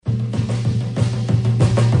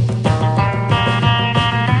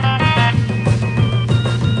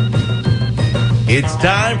It's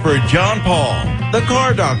time for John Paul, the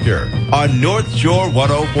Car Doctor, on North Shore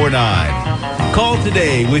 1049. Call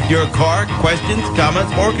today with your car questions,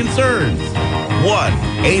 comments, or concerns.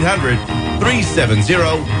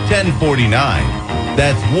 1-800-370-1049.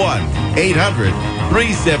 That's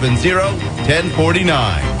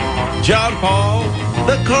 1-800-370-1049. John Paul,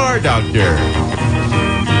 the Car Doctor.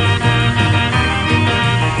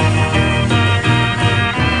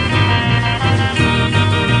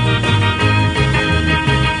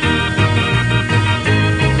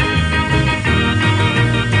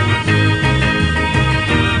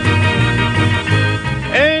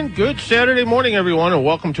 Good Saturday morning, everyone, and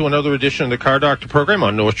welcome to another edition of the Car Doctor program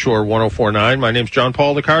on North Shore 1049. My name's John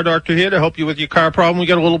Paul, the Car Doctor, here to help you with your car problem. We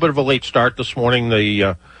got a little bit of a late start this morning.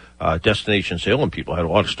 The Destination Salem people had a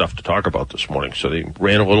lot of stuff to talk about this morning, so they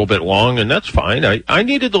ran a little bit long, and that's fine. I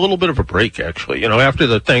needed a little bit of a break, actually. You know, after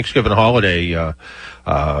the Thanksgiving holiday, for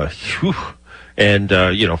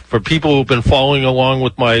people who've been following along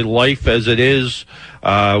with my life as it is,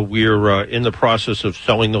 we're in the process of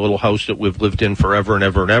selling the little house that we've lived in forever and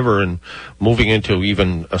ever and ever, and moving into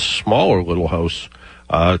even a smaller little house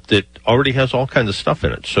that already has all kinds of stuff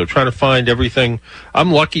in it. So trying to find everything.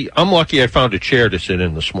 I'm lucky I found a chair to sit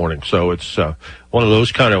in this morning. So it's one of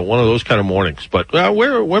those kind of mornings. But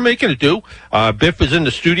we're making it do. Biff is in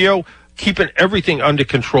the studio, keeping everything under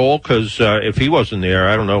control, because if he wasn't there,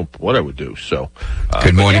 I don't know what I would do. So,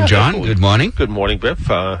 good morning, John. Good morning. Good morning, Biff.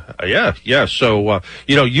 Yeah. So,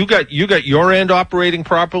 you got your end operating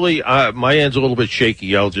properly. My end's a little bit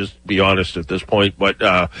shaky. I'll just be honest at this point. But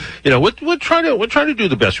we're trying to do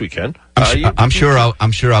the best we can. I'm sure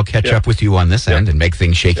I'll catch up with you on this end and make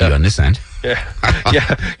things shaky on this end.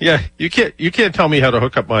 Yeah. You can't tell me how to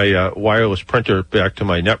hook up my wireless printer back to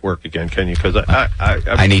my network again, can you? Because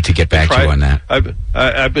I need to get back to you on that.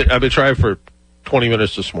 I've been trying for 20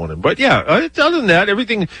 minutes this morning, but yeah. Other than that,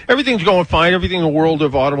 everything's going fine. Everything in the world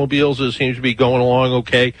of automobiles seems to be going along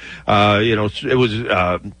okay.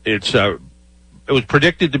 It was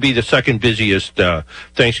predicted to be the second busiest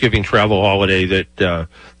Thanksgiving travel holiday that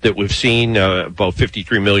we've seen. About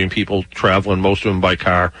 53 million people traveling, most of them by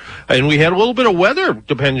car. And we had a little bit of weather,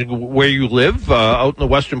 depending where you live. Out in the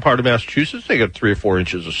western part of Massachusetts, they got 3 or 4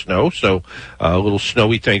 inches of snow, so a little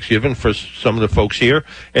snowy Thanksgiving for some of the folks here.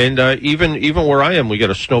 And even where I am, we got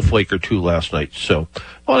a snowflake or two last night. So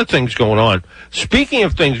a lot of things going on. Speaking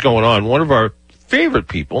of things going on, one of our favorite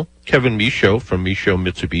people, Kevin Michaud from Michaud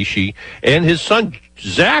Mitsubishi, and his son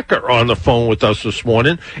Zack are on the phone with us this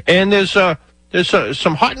morning. And there's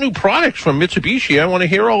some hot new products from Mitsubishi. I want to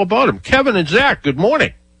hear all about them. Kevin and Zack, good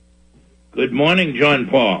morning. Good morning, John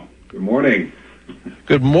Paul. Good morning.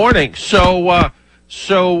 Good morning. So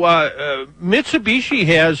Mitsubishi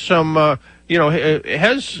has some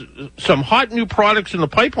has some hot new products in the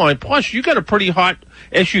pipeline. Plus, you got a pretty hot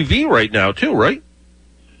SUV right now too, right?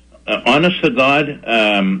 Honest to God,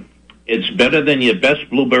 it's better than your best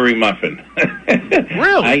blueberry muffin.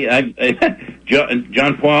 Really?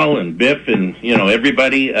 John Paul and Biff and,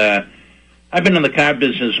 everybody, I've been in the car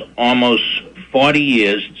business almost 40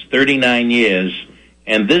 years. It's 39 years.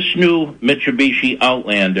 And this new Mitsubishi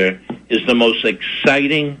Outlander is the most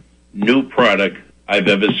exciting new product I've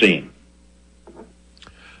ever seen.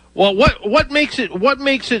 Well, what makes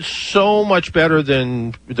it so much better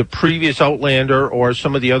than the previous Outlander or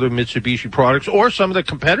some of the other Mitsubishi products or some of the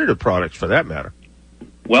competitive products for that matter?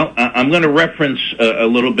 Well, I'm going to reference a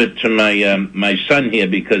little bit to my son here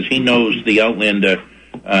because he knows the Outlander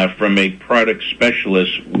from a product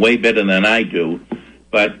specialist way better than I do.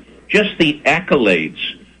 But just the accolades,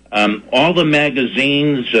 all the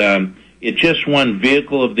magazines, it just won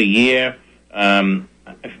Vehicle of the Year.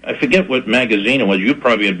 I forget what magazine it was. You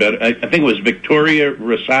probably had better. I think it was Victoria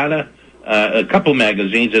Rosada, a couple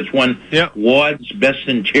magazines. It's won Ward's Best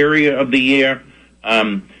Interior of the Year.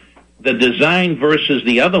 The design versus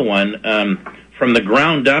the other one, from the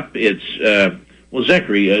ground up, it's,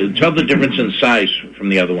 Zachary, tell the difference in size from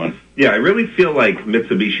the other one. Yeah, I really feel like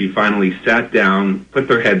Mitsubishi finally sat down, put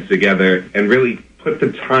their heads together, and really put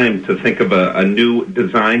the time to think of a new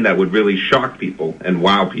design that would really shock people and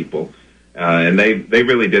wow people. And they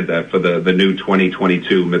really did that for the new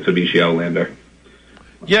 2022 Mitsubishi Outlander.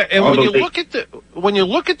 Yeah, and when you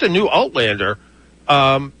look at the new Outlander,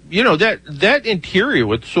 that interior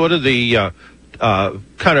with sort of the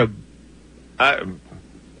kind of I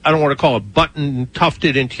don't want to call it button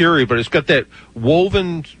tufted interior, but it's got that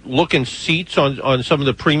woven looking seats on some of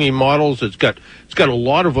the premium models. It's got a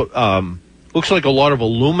lot of looks like a lot of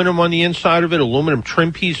aluminum on the inside of it, aluminum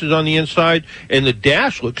trim pieces on the inside, and the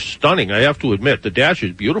dash looks stunning. I have to admit, the dash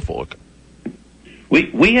is beautiful looking.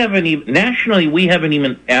 We haven't even nationally. We haven't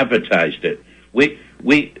even advertised it.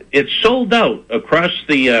 It's sold out across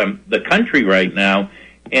the country right now,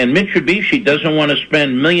 and Mitsubishi doesn't want to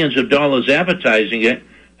spend millions of dollars advertising it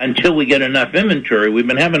until we get enough inventory. We've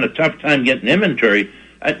been having a tough time getting inventory.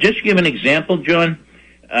 Just to give an example, John,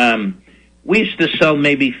 we used to sell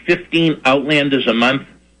maybe 15 Outlanders a month.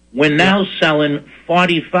 We're now selling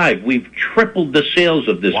 45. We've tripled the sales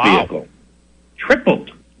of this vehicle.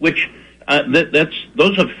 Tripled, which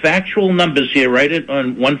those are factual numbers here, right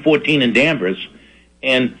on 114 in Danvers.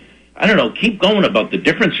 And I don't know, keep going about the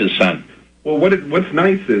differences, son. Well, what's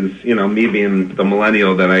nice is, me being the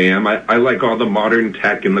millennial that I am, I like all the modern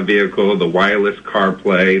tech in the vehicle, the wireless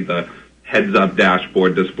CarPlay, the heads-up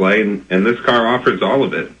dashboard display, and this car offers all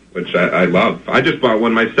of it, which I love. I just bought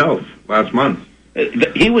one myself last month. He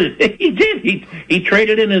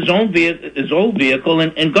traded in his old vehicle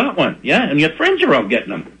and got one. Yeah, and your friends are all getting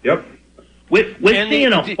them. Yep. We're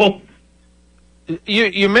seeing a whole...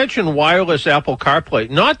 You mentioned wireless Apple CarPlay.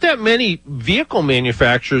 Not that many vehicle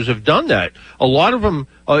manufacturers have done that. A lot of them,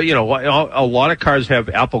 a lot of cars have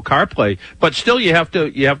Apple CarPlay, but still you have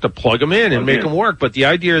to plug them in and make them work. But the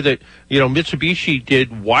idea that Mitsubishi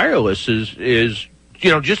did wireless is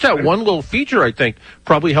just that one little feature, I think,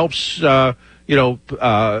 probably helps a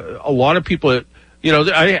lot of people.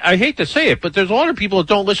 I hate to say it, but there's a lot of people that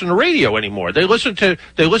don't listen to radio anymore. They listen to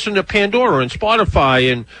Pandora and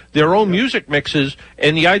Spotify and their own music mixes,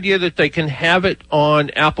 and the idea that they can have it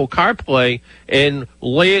on Apple CarPlay and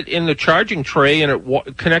lay it in the charging tray and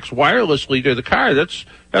it connects wirelessly to the car. I didn't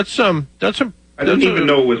even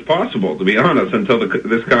know it was possible, to be honest, until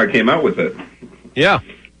this car came out with it. Yeah.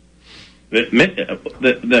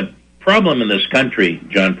 The problem in this country,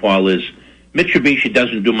 John Paul, is Mitsubishi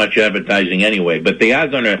doesn't do much advertising anyway, but they are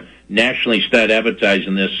going to nationally start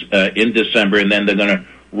advertising this in December, and then they're going to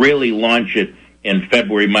really launch it in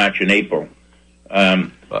February, March, and April.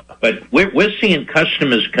 But we're seeing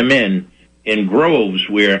customers come in groves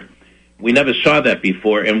where we never saw that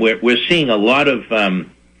before, and we're seeing a lot of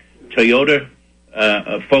Toyota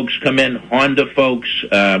folks come in, Honda folks.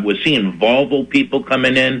 We're seeing Volvo people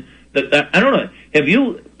coming in. I don't know. Have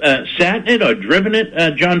you sat in it or driven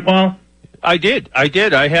it, John Paul? I did.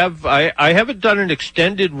 I haven't done an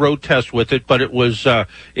extended road test with it, but it was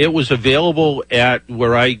available at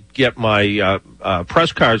where I get my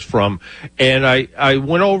press cars from, and I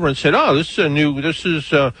went over and said, "Oh, this is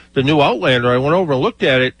the new Outlander." I went over and looked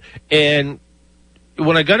at it, and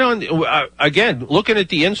when I got on again looking at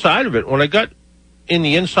the inside of it, when I got in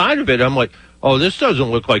the inside of it, I'm like, oh, this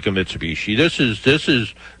doesn't look like a Mitsubishi. This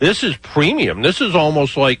is premium. This is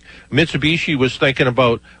almost like Mitsubishi was thinking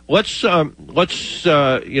about let's step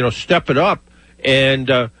it up and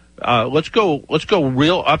let's go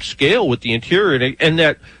real upscale with the interior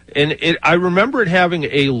I remember it having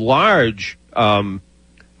a large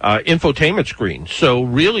infotainment screen, so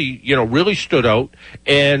really stood out.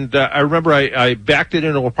 And I remember I backed it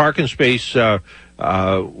into a parking space when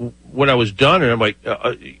I was done, and I'm like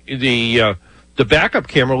the backup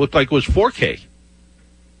camera looked like it was 4K.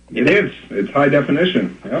 It is. It's high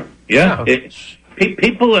definition. Yep. Yeah.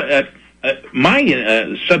 People,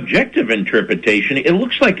 my subjective interpretation, it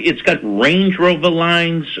looks like it's got Range Rover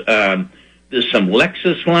lines. There's some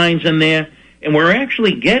Lexus lines in there. And we're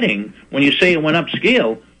actually getting, when you say it went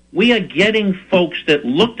upscale, we are getting folks that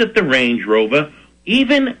looked at the Range Rover.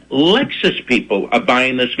 Even Lexus people are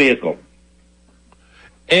buying this vehicle.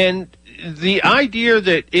 And the idea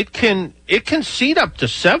that it can seat up to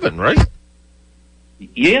 7, right?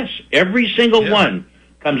 Yes, every single one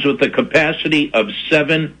comes with the capacity of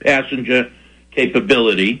 7 passenger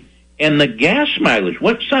capability, and the gas mileage.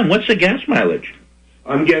 What's the gas mileage?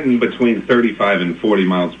 I'm getting between 35 and 40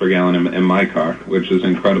 miles per gallon in my car, which is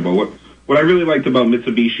incredible. What I really liked about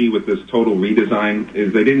Mitsubishi with this total redesign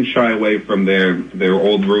is they didn't shy away from their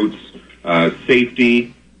old roots,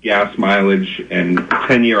 safety, gas mileage, and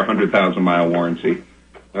 10-year, 100,000-mile warranty.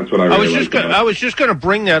 That's what I really liked about it. I was just going to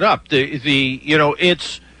bring that up.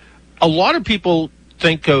 It's a lot of people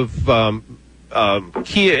think of Kia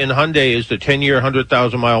and Hyundai as the 10-year,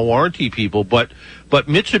 100,000-mile warranty people, but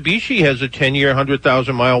Mitsubishi has a 10-year,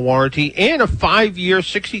 100,000-mile warranty and a 5-year,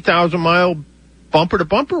 60,000-mile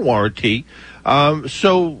bumper-to-bumper warranty. You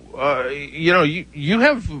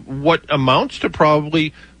have what amounts to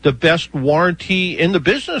probably the best warranty in the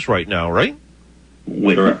business right now, right?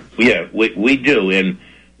 We do. And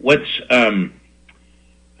what's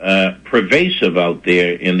pervasive out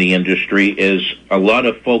there in the industry is a lot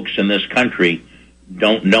of folks in this country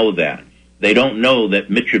don't know that. They don't know that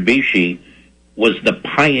Mitsubishi was the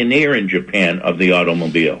pioneer in Japan of the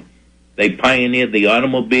automobile. They pioneered the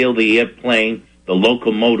automobile, the airplane, the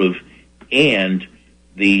locomotive, and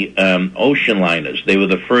the ocean liners. They were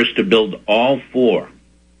the first to build all four.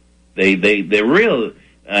 They're real.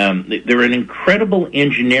 They're an incredible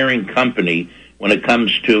engineering company when it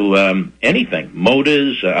comes to anything,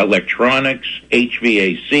 motors, electronics,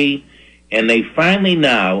 HVAC, and they finally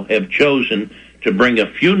now have chosen to bring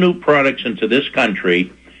a few new products into this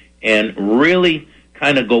country and really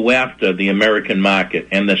kind of go after the American market.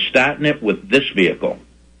 And they're starting it with this vehicle.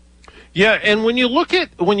 Yeah, and when you look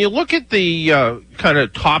at the kind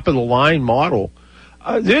of top of the line model,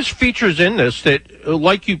 there's features in this that,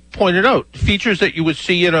 like you pointed out, features that you would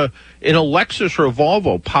see in a Lexus or a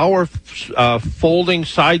Volvo. Power folding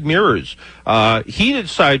side mirrors, heated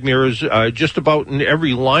side mirrors, just about in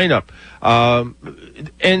every lineup,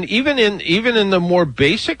 and even in the more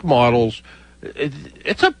basic models,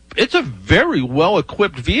 it's a very well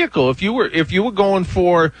equipped vehicle. If you were going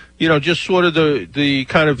for, just sort of the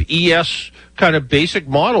kind of ES kind of basic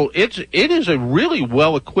model, it is a really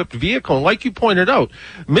well equipped vehicle. And like you pointed out,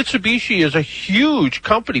 Mitsubishi is a huge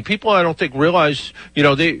company. People, I don't think, realize,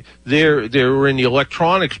 they're in the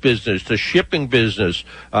electronics business, the shipping business.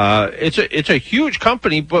 It's a huge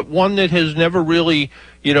company, but one that has never really,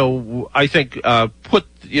 I think,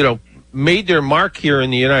 made their mark here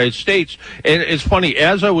in the United States. And it's funny,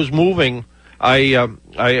 as I was moving, I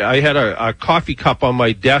had a coffee cup on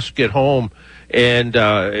my desk at home, and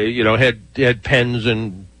had pens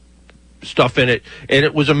and stuff in it, and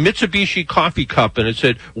it was a Mitsubishi coffee cup, and it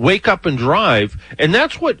said "Wake up and drive," and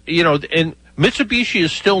that's what and Mitsubishi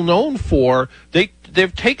is still known for.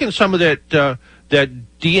 They've taken some of that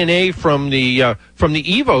DNA from the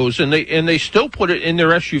Evos, and they still put it in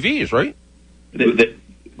their SUVs, right?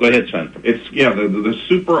 Go ahead, son. It's the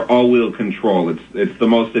super all-wheel control. It's the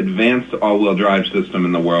most advanced all-wheel drive system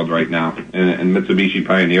in the world right now, and Mitsubishi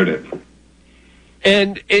pioneered it.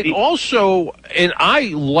 And it also, and I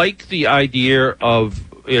like the idea of,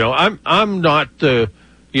 I'm not the,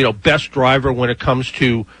 best driver when it comes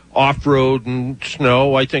to off-road and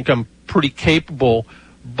snow. I think I'm pretty capable,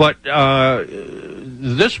 but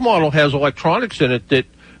this model has electronics in it that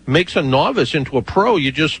makes a novice into a pro.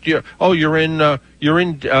 You're in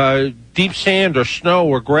deep sand or snow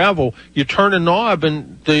or gravel. You turn a knob,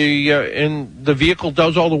 and the vehicle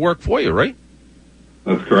does all the work for you, right?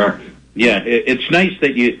 That's correct. Yeah, it's nice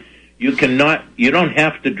that you don't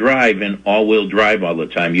have to drive in all-wheel drive all the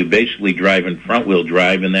time. You basically drive in front-wheel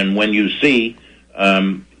drive, and then when you see,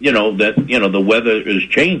 the weather is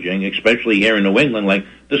changing, especially here in New England. Like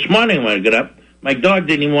this morning when I got up, my dog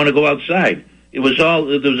didn't even want to go outside. There was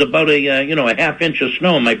about a half inch of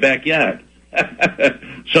snow in my backyard.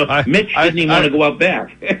 So Mitch didn't even want to go out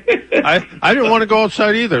back. I didn't want to go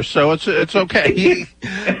outside either, so it's okay.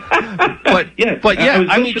 But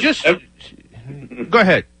go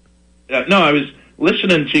ahead. No, I was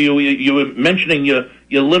listening to you. You were mentioning your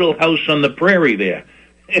little house on the prairie there.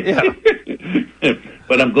 Yeah.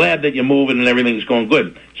 But I'm glad that you're moving and everything's going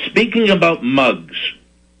good. Speaking about mugs,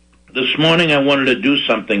 this morning I wanted to do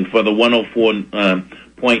something for the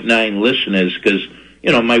 104.9 listeners because,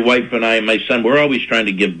 my wife and I and my son, we're always trying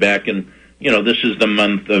to give back. And, this is the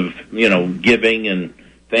month of, giving and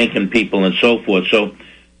thanking people and so forth. So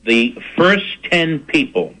the first 10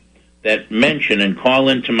 people that mention and call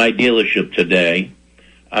into my dealership today,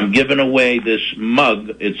 I'm giving away this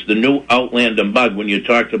mug. It's the new Outlander mug when you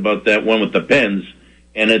talked about that one with the pens.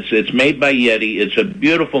 And it's made by Yeti. It's a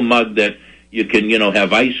beautiful mug that you can,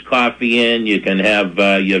 have iced coffee in. You can have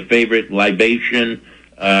your favorite libation,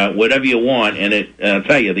 whatever you want. And I'll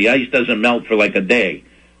tell you, the ice doesn't melt for like a day.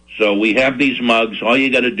 So we have these mugs. All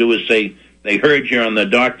you got to do is say, they heard you on the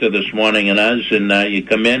doctor this morning and us, and you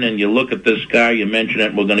come in and you look at this car, you mention it,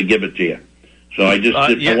 and we're going to give it to you. So I just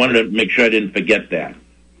I wanted to make sure I didn't forget that.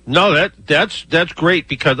 No, that's great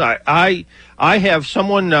because I have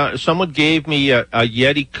someone gave me a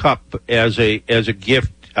Yeti cup as a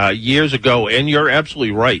gift years ago, and you're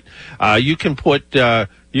absolutely right. You can put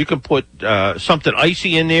something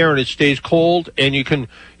icy in there and it stays cold, and you can,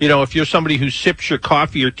 if you're somebody who sips your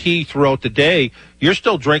coffee or tea throughout the day, you're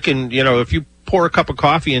still drinking, if you pour a cup of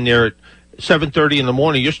coffee in there at 7:30 in the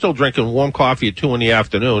morning, you're still drinking warm coffee at 2 in the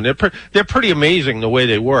afternoon. They're pretty amazing the way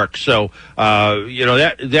they work. So,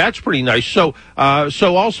 that's pretty nice. So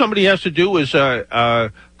all somebody has to do is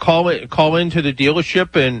call into the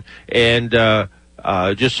dealership and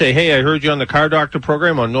just say, hey, I heard you on the Car Doctor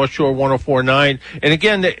program on North Shore 104.9. And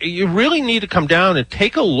again, you really need to come down and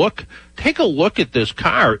take a look at this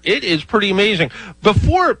car. It is pretty amazing.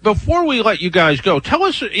 Before we let you guys go, tell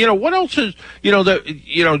us, what else is,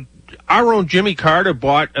 our own Jimmy Carter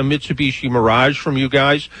bought a Mitsubishi Mirage from you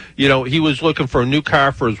guys. He was looking for a new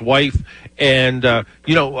car for his wife, and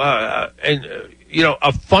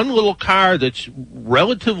a fun little car that's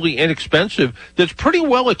relatively inexpensive, that's pretty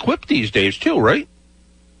well equipped these days too, right?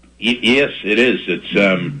 Yes, it is. It's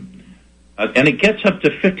and it gets up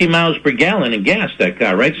to 50 miles per gallon in gas, that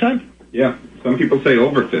car, right, son? Yeah, some people say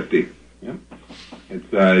over 50. Yeah,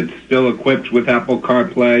 it's still equipped with Apple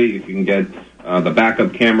CarPlay. You can get the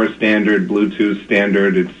backup camera standard, Bluetooth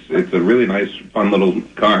standard. It's a really nice, fun little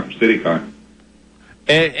car, city car.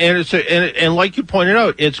 And it's and like you pointed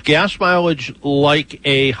out, it's gas mileage like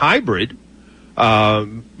a hybrid.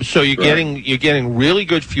 So you're getting really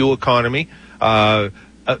good fuel economy.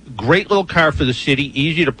 A great little car for the city,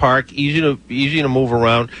 easy to park, easy to move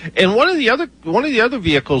around. And one of the other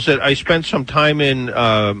vehicles that I spent some time in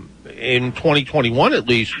 2021 at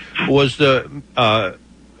least was the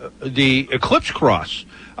Eclipse Cross,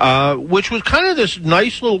 which was kind of this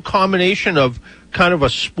nice little combination of kind of a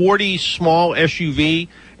sporty small SUV,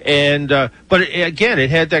 and but it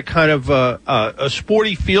had that kind of a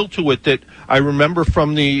sporty feel to it that I remember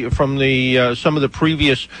from the some of the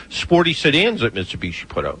previous sporty sedans that Mitsubishi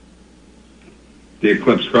put out. The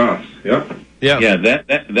Eclipse Cross, yep. Yeah.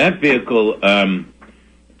 That vehicle,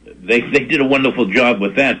 they did a wonderful job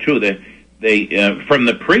with that too. They from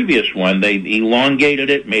the previous one, they elongated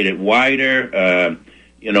it, made it wider,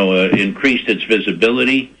 increased its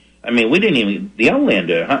visibility. I mean, we didn't even, the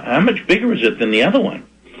Outlander, how much bigger is it than the other one?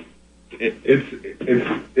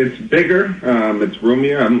 It's bigger. It's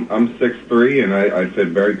roomier. I'm 6'3", and I fit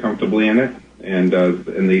very comfortably in it. And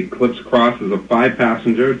the Eclipse Cross is a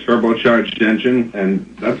 5-passenger turbocharged engine,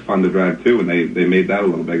 and that's fun to drive too. And they made that a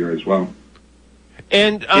little bigger as well.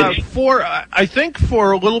 And I think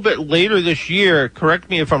for a little bit later this year,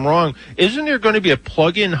 correct me if I'm wrong, isn't there going to be a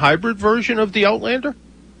plug-in hybrid version of the Outlander?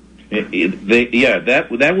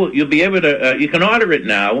 That will, you'll be able to, you can order it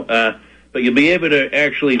now, but you'll be able to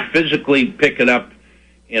actually physically pick it up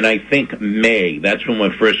in, I think, May. That's when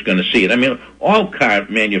we're first going to see it. I mean, all car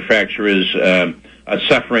manufacturers are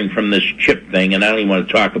suffering from this chip thing, and I don't even want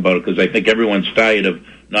to talk about it because I think everyone's tired of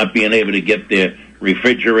not being able to get their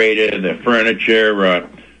refrigerator, their furniture, or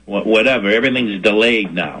whatever. Everything's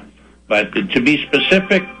delayed now. But to be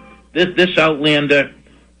specific, this Outlander,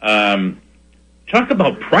 talk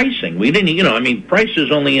about pricing. We didn't, price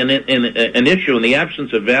is only an issue in the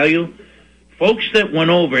absence of value. Folks that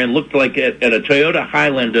went over and looked like at a Toyota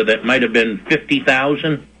Highlander that might have been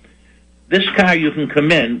 $50,000, this car you can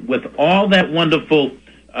come in with all that wonderful,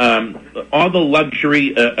 all the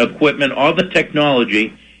luxury equipment, all the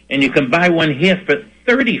technology, and you can buy one here for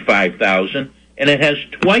 $35,000, and it has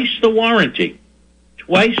twice the warranty.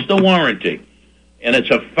 And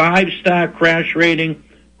it's a 5-star crash rating.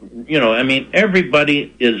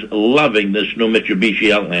 Everybody is loving this new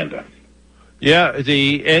Mitsubishi Outlander. Yeah,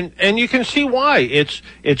 and you can see why. It's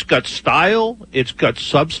got style, it's got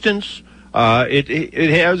substance.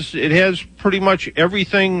 It has pretty much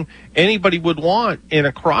everything anybody would want in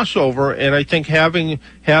a crossover, and I think having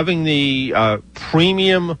the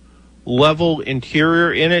premium level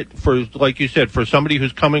interior in it, for, like you said, for somebody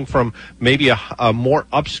who's coming from maybe a more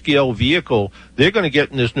upscale vehicle, they're going to get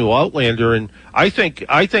in this new Outlander. And I think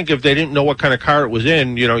if they didn't know what kind of car it was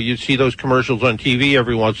in, you'd see those commercials on TV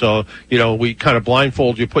every once in a while. We kind of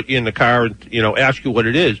blindfold you, put you in the car, and ask you what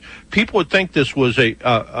it is. People would think this was a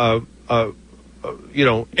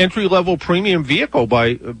entry level premium vehicle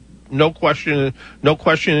by no question in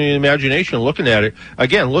the imagination. Looking at it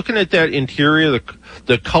again, looking at that interior,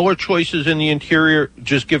 the color choices in the interior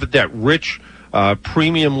just give it that rich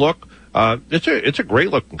premium look. It's a great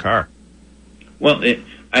looking car. Well,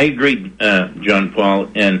 I agree, John Paul,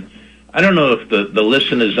 and I don't know if the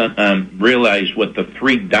listeners realize what the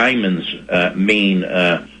 3 diamonds mean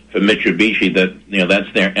for Mitsubishi.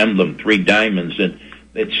 That's their emblem, 3 diamonds, and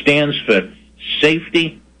it stands for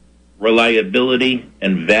safety, reliability,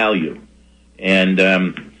 and value. And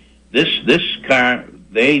this car,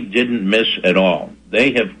 they didn't miss at all.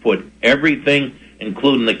 They have put everything,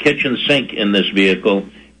 including the kitchen sink, in this vehicle,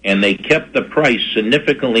 and they kept the price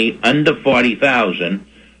significantly under $40,000.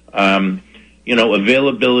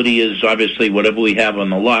 Availability is obviously whatever we have on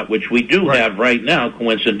the lot, which we do have right now,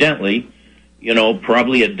 coincidentally,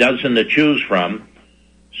 probably a dozen to choose from.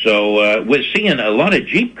 So we're seeing a lot of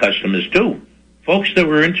Jeep customers, too. Folks that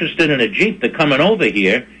were interested in a Jeep, they're coming over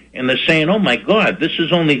here, and they're saying, oh, my God, this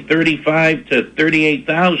is only $35,000 to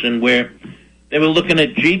 $38,000, where they were looking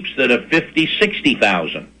at Jeeps that are $50,000,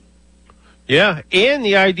 $60,000. Yeah, and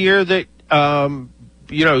the idea that,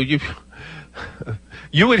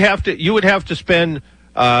 you would have to spend,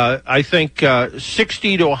 I think,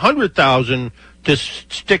 $60,000 to $100,000 to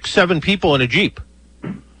stick 7 people in a Jeep.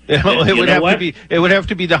 It would have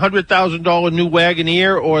to be the $100,000 new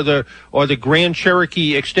Wagoneer or the Grand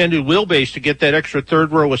Cherokee extended wheelbase to get that extra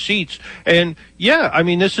third row of seats. And yeah, I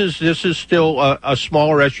mean this is still a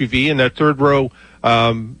smaller SUV, and that third row,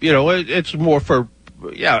 it's more for.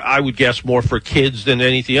 Yeah, I would guess more for kids than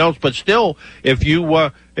anything else. But still, if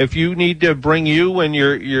you need to bring you and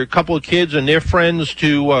your couple of kids and their friends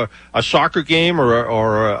to a soccer game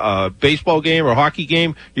or a baseball game or a hockey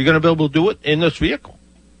game, you're going to be able to do it in this vehicle.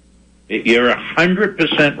 You're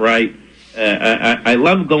 100% right. I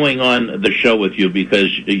love going on the show with you because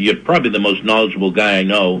you're probably the most knowledgeable guy I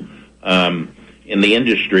know in the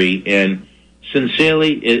industry. And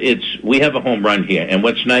sincerely, we have a home run here. And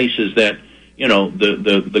what's nice is that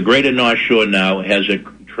the greater North Shore now has a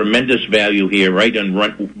tremendous value here right on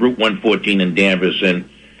Route 114 in Danvers. And,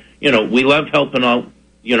 we love helping out,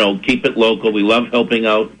 keep it local. We love helping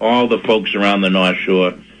out all the folks around the North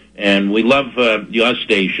Shore. And we love your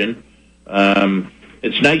station.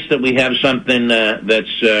 It's nice that we have something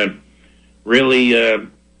that's really,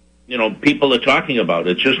 people are talking about.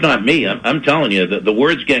 It's just not me. I'm telling you, the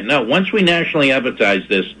word's getting out. Once we nationally advertise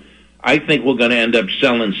this, I think we're going to end up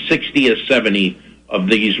selling 60 or 70 of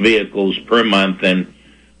these vehicles per month, and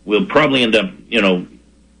we'll probably end up,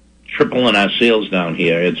 tripling our sales down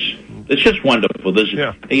here. It's just wonderful. There's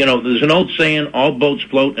an old saying, all boats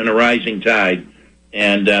float in a rising tide,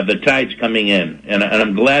 and the tide's coming in. And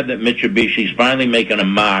I'm glad that Mitsubishi's finally making a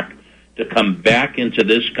mark to come back into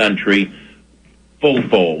this country full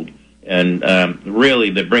fold. And really,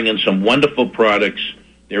 they're bringing some wonderful products.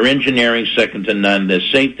 Their engineering second to none. Their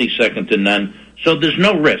safety second to none. So there's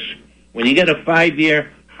no risk when you get a 5-year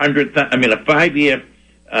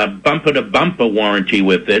bumper-to-bumper warranty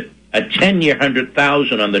with it, a 10-year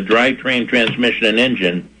 $100,000 on the drivetrain, transmission, and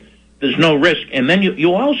engine. There's no risk, and then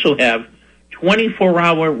you also have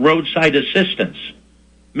 24-hour roadside assistance.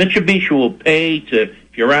 Mitsubishi will pay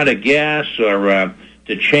if you're out of gas or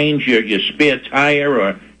to change your spare tire,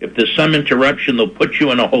 or if there's some interruption, they'll put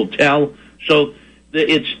you in a hotel. So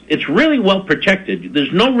it's really well protected.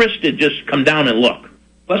 There's no risk to just come down and look.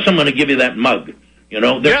 Plus, I'm going to give you that mug.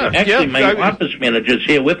 My office manager's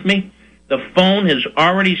here with me. The phone has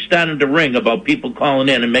already started to ring about people calling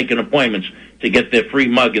in and making appointments to get their free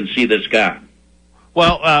mug and see this car.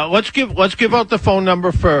 Well, let's give out the phone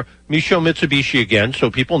number for Michaud Mitsubishi again, so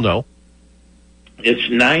people know. It's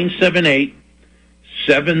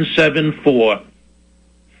 978-774-4040.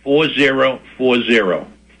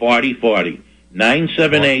 4040.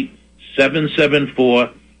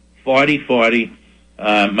 978-774-4040.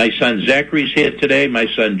 My son Zachary's here today. My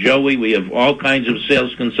son Joey. We have all kinds of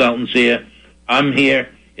sales consultants here. I'm here.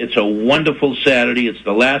 It's a wonderful Saturday. It's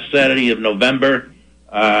the last Saturday of November.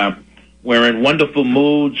 We're in wonderful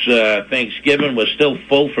moods. Thanksgiving. We're still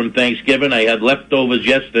full from Thanksgiving. I had leftovers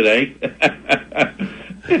yesterday.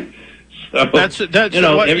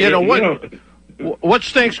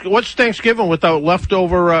 What's Thanksgiving without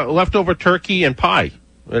leftover turkey and pie?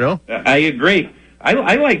 I agree.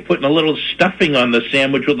 I like putting a little stuffing on the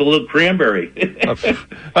sandwich with a little cranberry.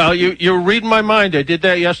 Well, you're reading my mind. I did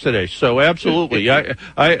that yesterday, so absolutely. I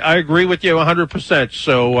agree with you 100%,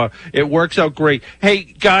 so it works out great. Hey,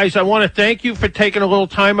 guys, I want to thank you for taking a little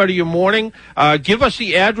time out of your morning. Give us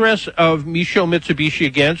the address of Michaud Mitsubishi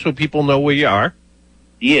again so people know where you are.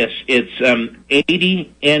 Yes, it's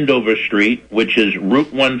 80 Andover Street, which is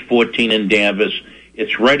Route 114 in Danvers.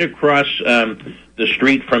 It's right across the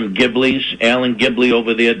street from Ghibli's. Alan Ghibli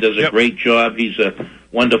over there does a great job. He's a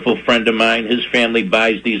wonderful friend of mine. His family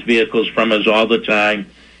buys these vehicles from us all the time.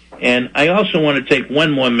 And I also want to take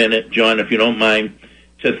one more minute, John, if you don't mind,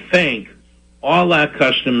 to thank all our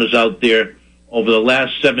customers out there over the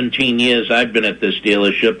last 17 years I've been at this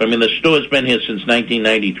dealership. I mean, the store's been here since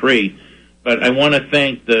 1993. But I want to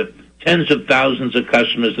thank the tens of thousands of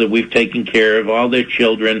customers that we've taken care of, all their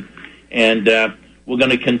children, and we're going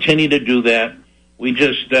to continue to do that. We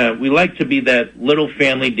like to be that little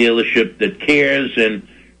family dealership that cares and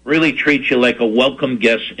really treats you like a welcome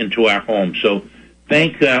guest into our home. So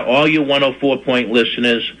thank all you 104-point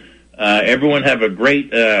listeners. Everyone have a great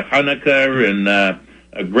Hanukkah and a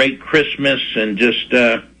great Christmas, and just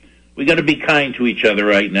we got to be kind to each other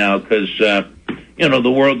right now because the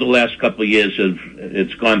world the last couple of years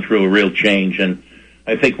it's gone through a real change, and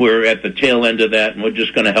I think we're at the tail end of that, and we're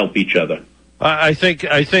just going to help each other. I think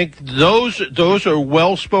those are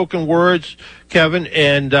well-spoken words, Kevin,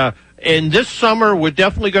 and this summer we're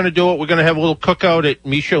definitely going to do it. We're going to have a little cookout at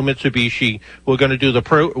Michaud Mitsubishi. We're going to do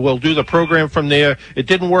we'll do the program from there. It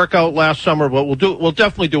didn't work out last summer, but we'll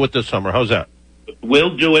definitely do it this summer. How's that?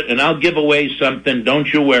 We'll do it, and I'll give away something.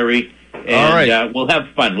 Don't you worry. And all right. We'll have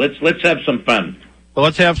fun. Let's have some fun. Well,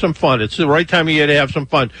 let's have some fun. It's the right time of year to have some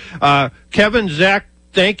fun. Kevin, Zach,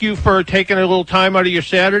 thank you for taking a little time out of your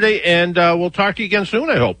Saturday, and we'll talk to you again soon,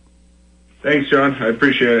 I hope. Thanks, John. I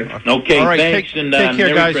appreciate it. Okay, All right, thanks, take and care,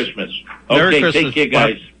 Merry guys. Christmas. Merry Okay, Christmas. take care,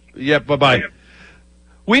 guys. Yeah, bye-bye.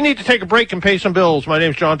 We need to take a break and pay some bills. My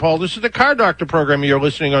name's John Paul. This is the Car Doctor program. You're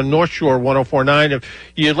listening on North Shore 104.9. If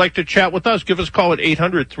you'd like to chat with us, give us a call at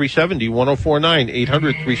 800-370-1049,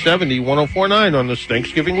 800-370-1049 on this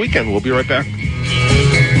Thanksgiving weekend. We'll be right back.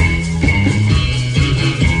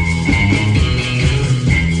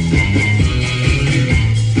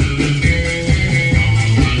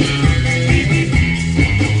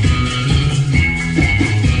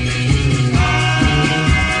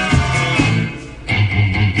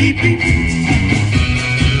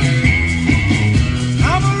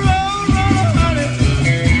 I'm a road runner, honey,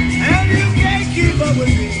 and you can't keep up with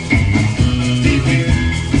me.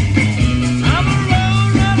 I'm a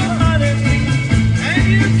road runner, honey,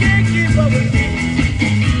 and you can't keep up with me.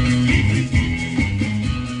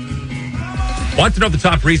 Want to know the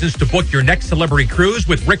top reasons to book your next celebrity cruise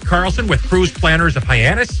with Rick Carlson with Cruise Planners of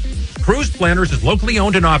Hyannis? Cruise Planners is locally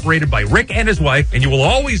owned and operated by Rick and his wife, and you will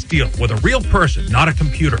always deal with a real person, not a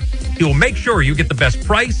computer. He will make sure you get the best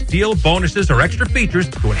price, deal, bonuses, or extra features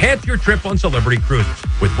to enhance your trip on celebrity cruises.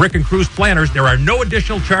 With Rick and Cruise Planners, there are no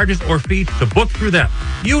additional charges or fees to book through them.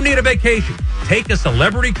 You need a vacation. Take a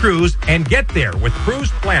celebrity cruise and get there with Cruise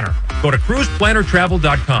Planner. Go to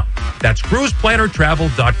cruiseplannertravel.com. That's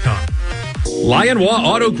cruiseplannertravel.com. Lionwa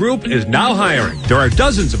Auto Group is now hiring. There are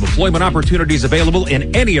dozens of employment opportunities available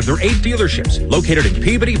in any of their 8 dealerships located in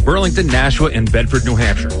Peabody, Burlington, Nashua, and Bedford, New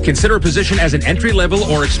Hampshire. Consider a position as an entry-level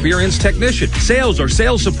or experienced technician, sales or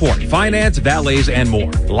sales support, finance, valets, and more.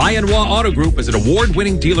 Lionwa Auto Group is an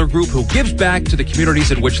award-winning dealer group who gives back to the communities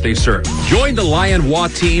in which they serve. Join the Lionwa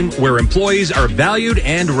team where employees are valued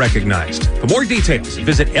and recognized. For more details,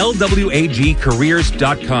 visit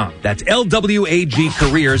lwagcareers.com. That's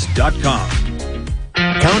lwagcareers.com.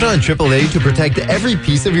 Count on AAA to protect every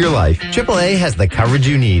piece of your life. AAA has the coverage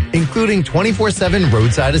you need, including 24/7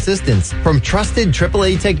 roadside assistance from trusted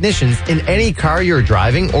AAA technicians in any car you're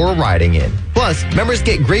driving or riding in. Plus, members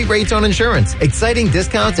get great rates on insurance, exciting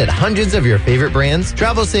discounts at hundreds of your favorite brands,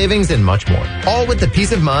 travel savings, and much more. All with the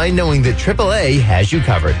peace of mind knowing that AAA has you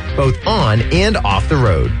covered, both on and off the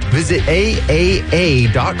road. Visit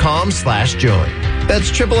AAA.com/join.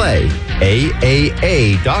 That's AAA.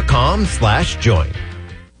 AAA.com/join.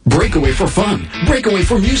 Breakaway for fun, breakaway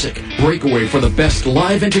for music, breakaway for the best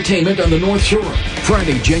live entertainment on the North Shore.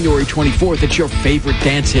 Friday, January 24th, it's your favorite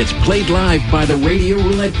dance hits played live by the Radio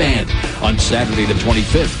Roulette Band. On Saturday the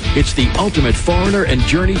 25th, it's the ultimate Foreigner and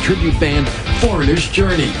Journey tribute band, Foreigner's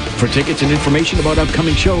Journey. For tickets and information about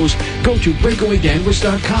upcoming shows, go to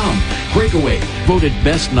BreakawayDanvers.com. Breakaway, voted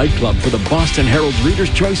best nightclub for the Boston Herald's Reader's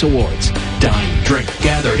Choice Awards. Dine, drink,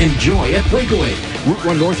 gather, enjoy at Breakaway. Route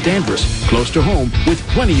 1 North Danvers, close to home with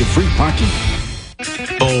plenty of free parking.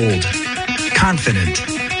 Bold, confident,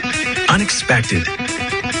 unexpected,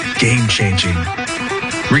 game-changing.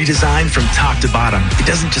 Redesigned from top to bottom, it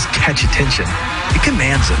doesn't just catch attention, it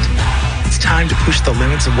commands it. It's time to push the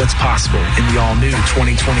limits of what's possible in the all-new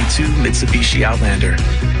 2022 Mitsubishi Outlander.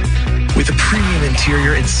 With a premium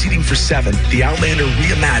interior and seating for 7, the Outlander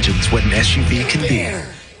reimagines what an SUV can be.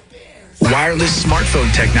 Wireless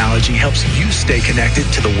smartphone technology helps you stay connected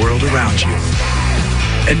to the world around you.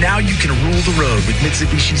 And now you can rule the road with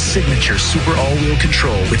Mitsubishi's signature super all-wheel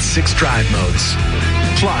control with 6 drive modes.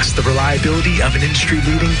 Plus, the reliability of an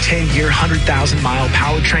industry-leading 10-year, 100,000-mile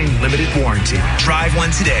powertrain limited warranty. Drive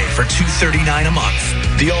one today for $239 a month.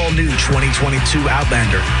 The all-new 2022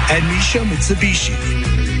 Outlander at Misha Mitsubishi.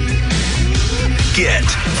 Get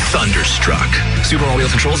thunderstruck. Super all-wheel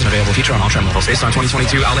controls and available feature on all trim levels. Based on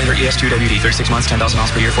 2022 Outlander ES2 WD. 36 months, 10,000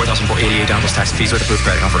 miles per year, $4,488 down plus tax and fees with approved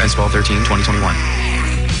credit. Offer ends 12/13/2021.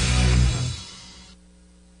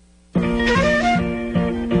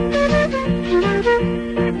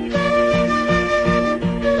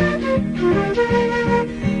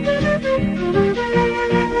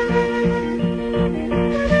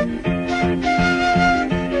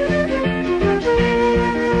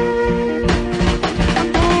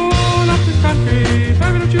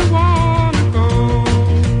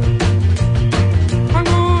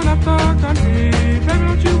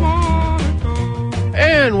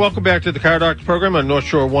 Welcome back to the Car Doctor program on North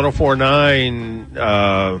Shore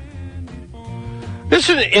 104.9. This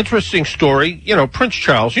is an interesting story. You know, Prince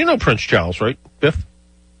Charles. You know Prince Charles, right, Biff?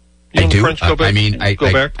 I do. Prince go back?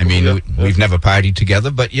 I mean, we've never partied together,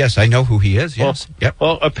 but yes, I know who he is. Yes. Well, yep.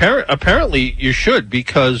 Well, apparently you should,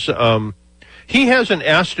 because he has an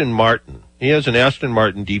Aston Martin. He has an Aston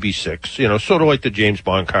Martin DB6, you know, sort of like the James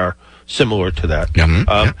Bond car, similar to that.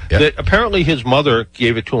 That apparently his mother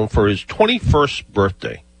gave it to him for his 21st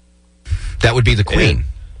birthday. That would be the Queen.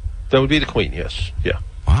 That would be the Queen, yes. Yeah.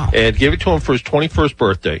 Wow. And gave it to him for his 21st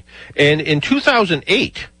birthday. And in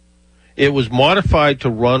 2008, it was modified to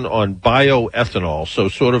run on bioethanol, so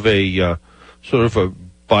sort of a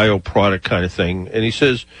bioproduct kind of thing. And he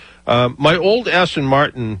says, my old Aston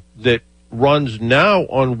Martin that runs now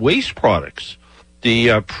on waste products.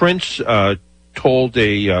 The Prince told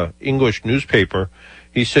a English newspaper,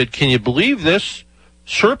 he said, can you believe this?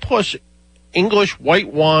 Surplus English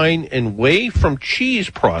white wine and whey from cheese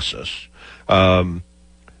process.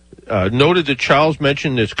 Noted that Charles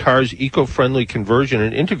mentioned his car's eco-friendly conversion in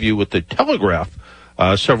an interview with the Telegraph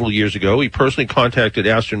several years ago. He personally contacted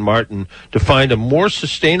Aston Martin to find a more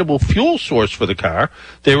sustainable fuel source for the car.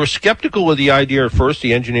 They were skeptical of the idea at first.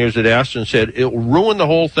 The engineers at Aston said it will ruin the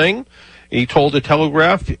whole thing. He told the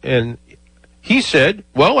Telegraph, and he said,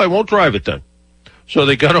 well, I won't drive it then. So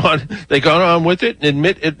they got on with it and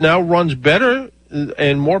admit it now runs better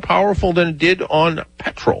and more powerful than it did on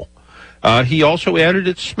petrol. He also added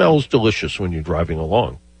it smells delicious when you're driving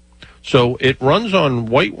along. So it runs on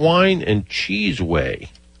white wine and cheese whey.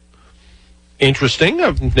 Interesting.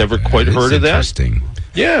 I've never quite heard of that. Interesting.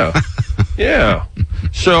 Yeah. Yeah.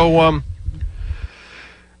 So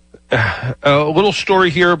a little story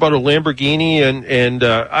here about a Lamborghini, and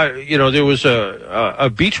there was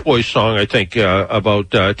a Beach Boys song, I think, about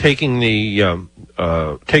taking the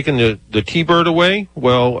T-bird away.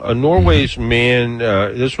 Well, a Norway's man,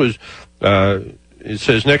 this was, it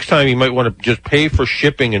says next time you might want to just pay for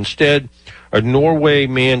shipping instead. A Norway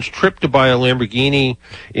man's trip to buy a Lamborghini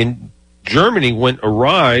in Germany went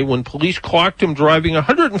awry when police clocked him driving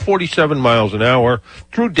 147 miles an hour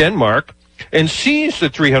through Denmark and seized the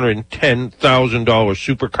 $310,000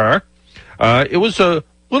 supercar. It was a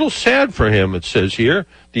little sad for him, it says here.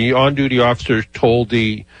 The on-duty officers told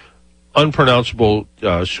the unpronounceable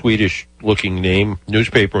Swedish-looking name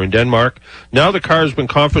newspaper in Denmark. Now the car has been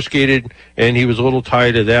confiscated, and he was a little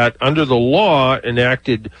tired of that. Under the law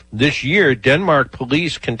enacted this year, Denmark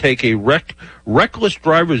police can take a reckless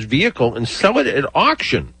driver's vehicle and sell it at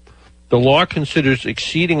auction. The law considers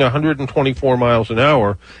exceeding 124 miles an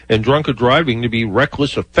hour and drunken driving to be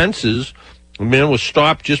reckless offenses. The man was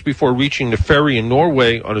stopped just before reaching the ferry in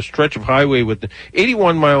Norway on a stretch of highway with an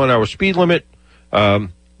 81-mile-an-hour speed limit,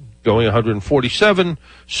 going 147.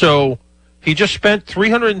 So he just spent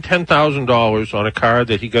 $310,000 on a car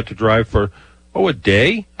that he got to drive for, a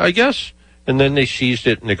day, I guess. And then they seized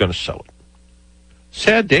it, and they're going to sell it.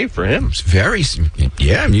 Sad day for him. It's very,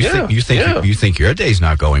 yeah. You think your day's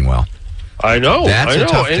not going well. I know. That's a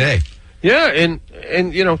tough day. Yeah, and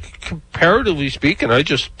comparatively speaking, we're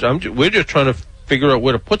just trying to figure out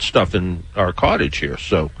where to put stuff in our cottage here.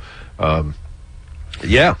 So,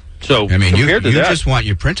 yeah. So I mean, you that, just want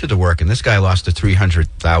your printer to work, and this guy lost a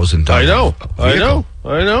 $300,000.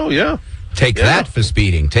 I know. Yeah. Take that for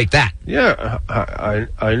speeding. Take that. Yeah,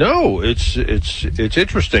 I know. It's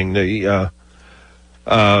interesting. The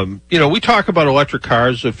we talk about electric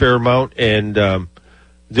cars a fair amount, and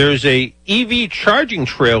there's a EV charging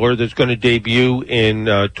trailer that's going to debut in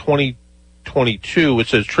 2022. It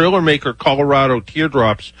says trailer maker Colorado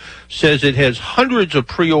Teardrops says it has hundreds of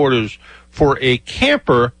pre-orders for a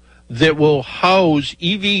camper that will house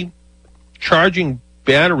EV charging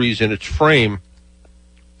batteries in its frame.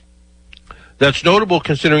 That's notable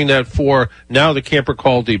considering that for now the camper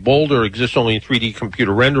called the Boulder exists only in 3D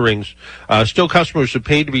computer renderings. Still, customers have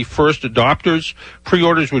paid to be first adopters.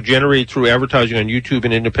 Pre-orders were generated through advertising on YouTube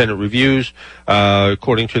and independent reviews.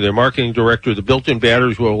 According to their marketing director, the built-in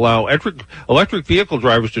batteries will allow electric vehicle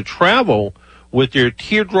drivers to travel with their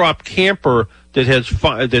teardrop camper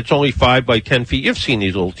that's only 5 by 10 feet. You've seen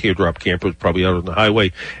these little teardrop campers probably out on the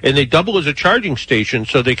highway, and they double as a charging station,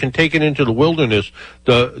 so they can take it into the wilderness.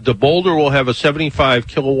 The Boulder will have a 75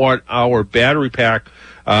 kilowatt hour battery pack,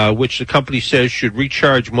 which the company says should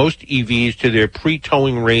recharge most EVs to their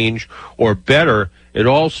pre-towing range or better. It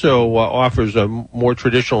also offers more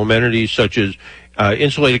traditional amenities such as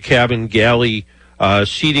insulated cabin, galley,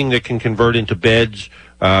 seating that can convert into beds.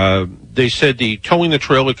 They said towing the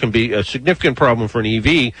trailer can be a significant problem for an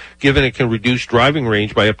EV, given it can reduce driving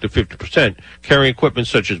range by up to 50%. Carrying equipment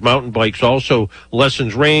such as mountain bikes also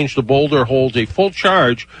lessens range. The Boulder holds a full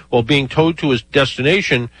charge while being towed to its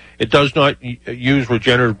destination. It does not use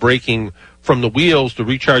regenerative braking from the wheels. The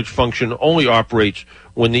recharge function only operates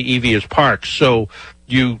when the EV is parked. So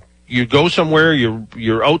you go somewhere,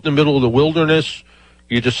 you're out in the middle of the wilderness,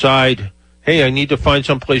 you decide, hey, I need to find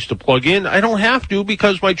some place to plug in. I don't have to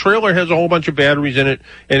because my trailer has a whole bunch of batteries in it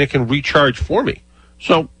and it can recharge for me.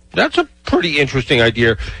 So that's a pretty interesting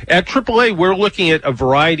idea. At AAA, we're looking at a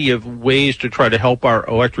variety of ways to try to help our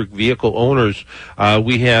electric vehicle owners.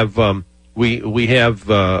 We have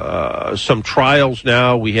some trials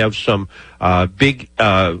now. We have some big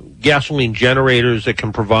gasoline generators that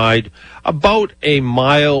can provide about a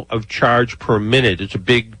mile of charge per minute. It's a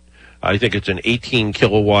big, I think it's an 18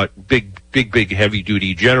 kilowatt, big heavy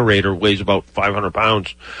duty generator, weighs about 500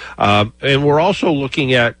 pounds. And we're also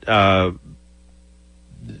looking at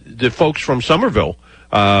the folks from Somerville,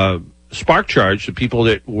 Spark Charge, the people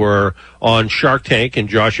that were on Shark Tank, and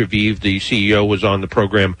Josh Aviv, the CEO, was on the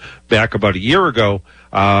program back about a year ago.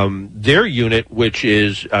 Their unit, which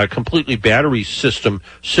is a completely battery system,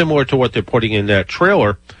 similar to what they're putting in that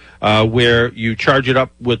trailer, where you charge it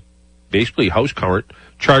up with basically house current,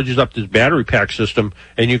 charges up this battery pack system,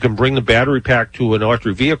 and you can bring the battery pack to an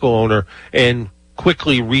electric vehicle owner and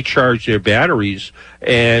quickly recharge their batteries.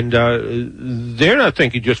 And they're not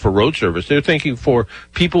thinking just for road service. They're thinking for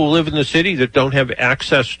people who live in the city that don't have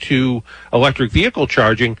access to electric vehicle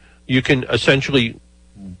charging. You can essentially,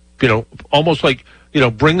 almost like,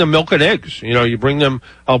 bring them milk and eggs. You bring them,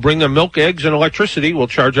 I'll bring them milk, eggs, and electricity. We'll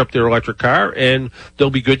charge up their electric car, and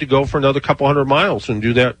they'll be good to go for another couple hundred miles, and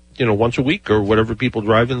do that, once a week or whatever people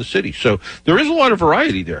drive in the city. So there is a lot of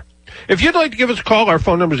variety there. If you'd like to give us a call, our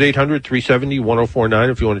phone number is 800-370-1049.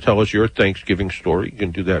 If you want to tell us your Thanksgiving story, you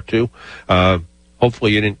can do that too.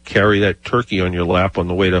 Hopefully you didn't carry that turkey on your lap on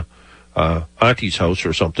the way to Auntie's house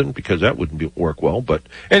or something, because that wouldn't work well. But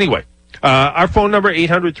anyway, our phone number,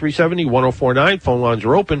 800-370-1049. Phone lines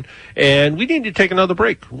are open, and we need to take another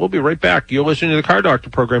break. We'll be right back. You're listening to the Car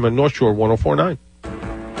Doctor program on North Shore 1049.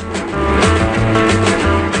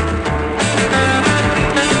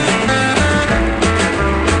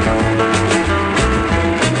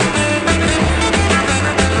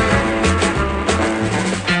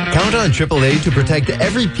 Count on AAA to protect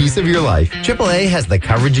every piece of your life. AAA has the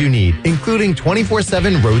coverage you need, including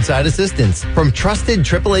 24/7 roadside assistance from trusted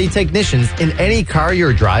AAA technicians in any car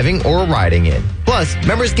you're driving or riding in. Plus,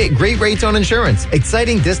 members get great rates on insurance,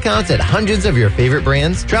 exciting discounts at hundreds of your favorite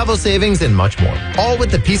brands, travel savings, and much more. All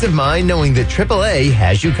with the peace of mind knowing that AAA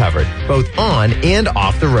has you covered, both on and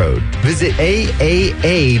off the road. Visit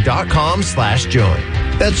AAA.com/join.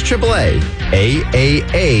 That's AAA.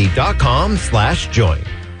 AAA.com/join.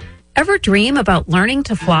 Ever dream about learning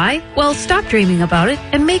to fly? Well, stop dreaming about it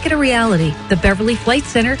and make it a reality. The Beverly Flight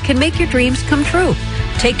Center can make your dreams come true.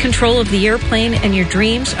 Take control of the airplane and your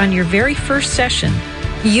dreams on your very first session.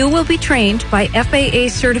 You will be trained by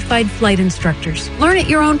FAA-certified flight instructors. Learn at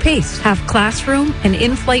your own pace. Have classroom and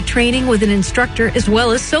in-flight training with an instructor, as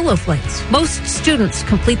well as solo flights. Most students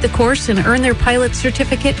complete the course and earn their pilot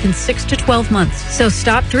certificate in 6 to 12 months. So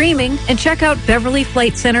stop dreaming and check out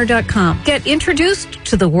BeverlyFlightCenter.com. Get introduced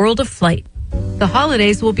to the world of flight. The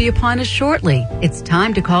holidays will be upon us shortly. It's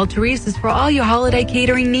time to call Teresa's for all your holiday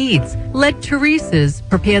catering needs. Let Teresa's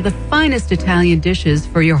prepare the finest Italian dishes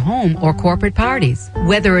for your home or corporate parties.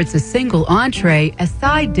 Whether it's a single entree, a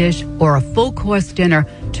side dish, or a full-course dinner,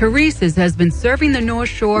 Teresa's has been serving the North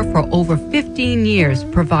Shore for over 15 years,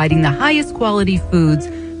 providing the highest quality foods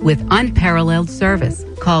with unparalleled service.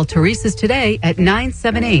 Call Teresa's today at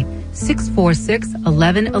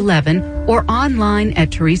 978-646-1111 or online at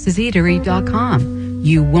teresaseatery.com.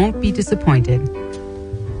 You won't be disappointed.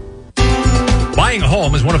 Buying a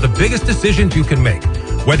home is one of the biggest decisions you can make.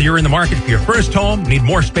 Whether you're in the market for your first home, need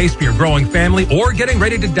more space for your growing family, or getting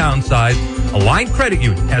ready to downsize, Alliant Credit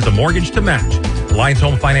Union has a mortgage to match. Alliance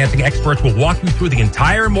Home Financing experts will walk you through the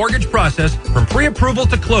entire mortgage process from pre-approval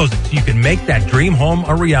to closing so you can make that dream home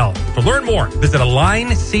a reality. To learn more, visit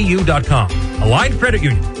AlignCU.com. Alliant Credit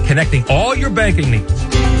Union, connecting all your banking needs.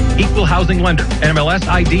 Equal housing lender, NMLS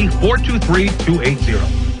ID 423280.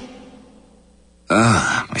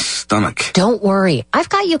 My stomach. Don't worry, I've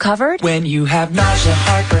got you covered. When you have nausea,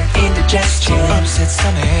 heartburn, indigestion, upset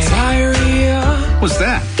stomach, diarrhea. What's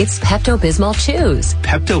that? It's Pepto-Bismol Chews.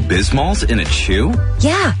 Pepto-Bismol's in a chew?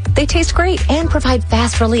 Yeah, they taste great and provide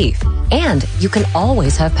fast relief. And you can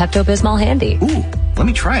always have Pepto-Bismol handy. Ooh, let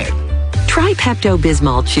me try it. Try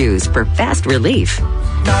Pepto-Bismol Chews for fast relief.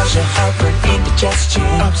 Nausea, heartburn, indigestion,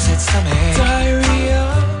 upset stomach, diarrhea.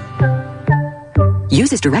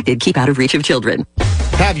 Use as directed. Keep out of reach of children.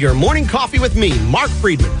 Have your morning coffee with me, Mark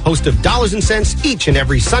Friedman, host of Dollars and Cents, each and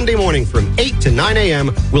every Sunday morning from 8 to 9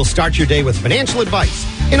 a.m. We'll start your day with financial advice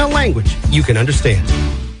in a language you can understand.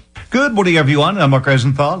 Good morning, everyone. I'm Mark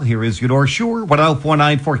Rosenthal. Here is your North Shore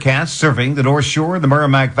 1049 forecast serving the North Shore, the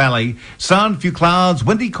Merrimack Valley. Sun, few clouds,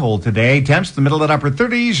 windy, cold today. Temps the middle and upper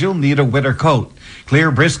 30s. You'll need a winter coat. Clear,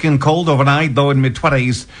 brisk, and cold overnight, though in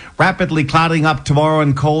mid-20s. Rapidly clouding up tomorrow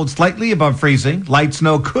and cold, slightly above freezing. Light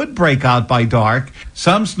snow could break out by dark.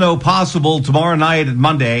 Some snow possible tomorrow night and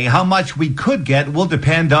Monday. How much we could get will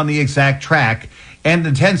depend on the exact track and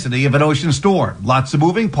intensity of an ocean storm. Lots of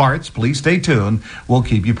moving parts. Please stay tuned. We'll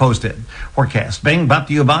keep you posted. Forecast being brought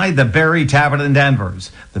to you by the Berry Tavern in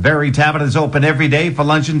Danvers. The Berry Tavern is open every day for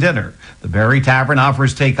lunch and dinner. The Berry Tavern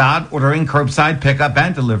offers takeout, ordering, curbside pickup,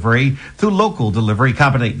 and delivery through local delivery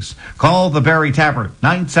companies. Call the Berry Tavern,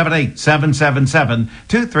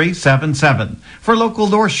 978-777-2377. For local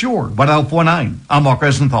North Shore 1049, I'm Mark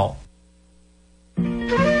Rosenthal.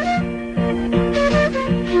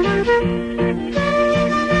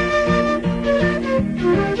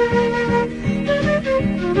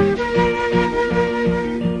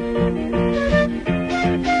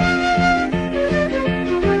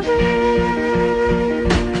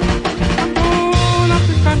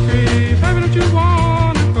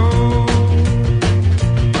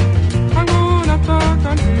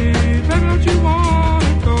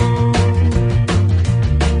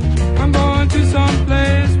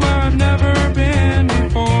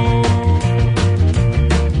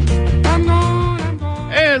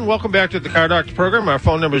 Welcome back to the Car Doctor program. Our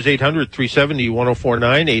phone number is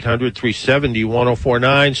 800-370-1049,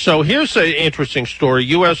 800-370-1049. So here's an interesting story.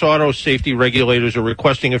 U.S. auto safety regulators are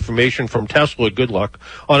requesting information from Tesla, good luck,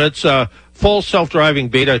 on its full self-driving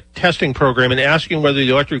beta testing program and asking whether the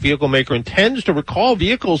electric vehicle maker intends to recall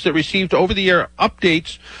vehicles that received over-the-air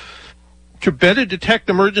updates to better detect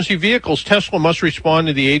emergency vehicles. Tesla must respond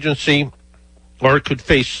to the agency or it could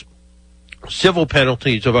face civil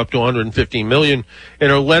penalties of up to $115 million. In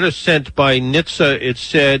a letter sent by NHTSA, it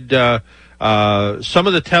said some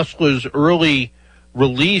of the Tesla's early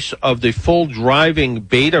release of the full driving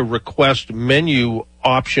beta request menu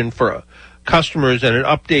option for customers and an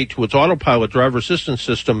update to its autopilot driver assistance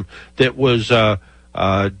system that was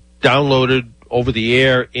downloaded over the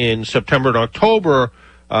air in September and October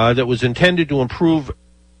that was intended to improve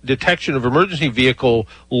detection of emergency vehicle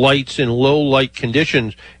lights in low light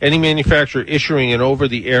conditions. Any manufacturer issuing an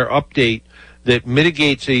over-the-air update that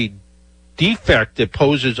mitigates a defect that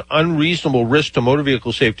poses unreasonable risk to motor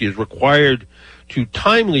vehicle safety is required to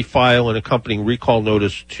timely file an accompanying recall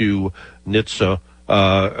notice to NHTSA.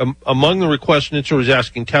 Among the requests, NHTSA is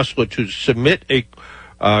asking Tesla to submit a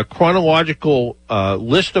chronological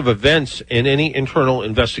list of events in any internal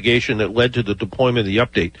investigation that led to the deployment of the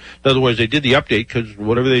update. In other words, they did the update because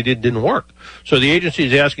whatever they did didn't work. So the agency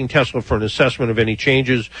is asking Tesla for an assessment of any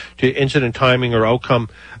changes to incident timing or outcome.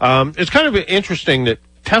 It's kind of interesting that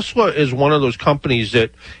Tesla is one of those companies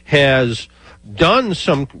that has done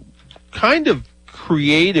some kind of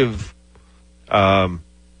creative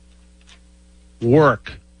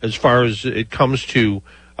work as far as it comes to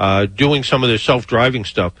doing some of their self-driving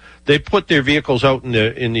stuff. They put their vehicles out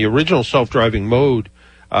in the original self-driving mode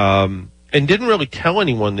and didn't really tell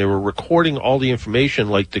anyone. They were recording all the information,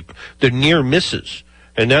 like the near misses,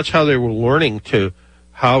 and that's how they were learning to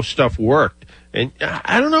how stuff worked. And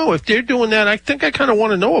I don't know if they're doing that. I think I kind of want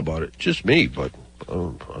to know about it. Just me, but I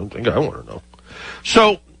think I want to know.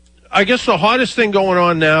 So I guess the hottest thing going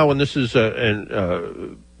on now, and this is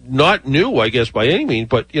not new, I guess, by any means,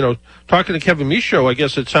 but, you know, talking to Kevin Michaud, I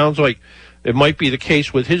guess it sounds like it might be the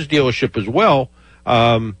case with his dealership as well.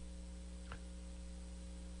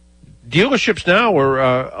 Dealerships now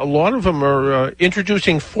a lot of them are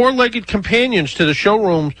introducing four-legged companions to the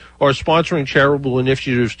showrooms or sponsoring charitable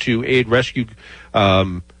initiatives to aid rescue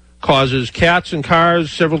causes. Cats and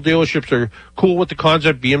cars. Several dealerships are cool with the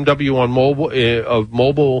concept. BMW on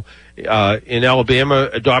Mobile in Alabama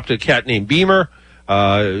adopted a cat named Beamer.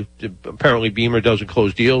 Apparently Beamer doesn't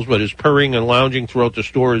close deals, but is purring and lounging throughout the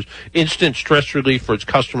store is instant stress relief for its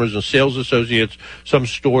customers and sales associates. Some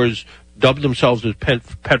stores dubbed themselves as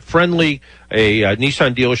pet friendly. A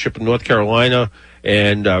Nissan dealership in North Carolina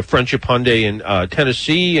and Friendship Hyundai in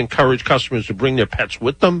Tennessee encourage customers to bring their pets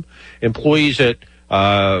with them. Employees at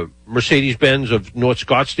Mercedes-Benz of North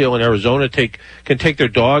Scottsdale in Arizona can take their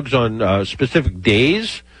dogs on specific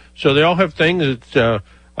days. So they all have things that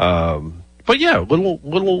but yeah, little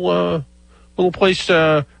place.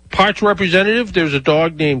 Parts representative. There's a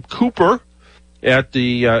dog named Cooper at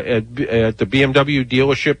the BMW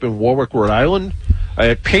dealership in Warwick, Rhode Island.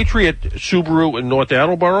 At Patriot Subaru in North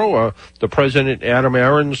Attleboro, the president Adam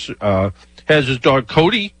Aarons has his dog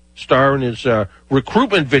Cody star in his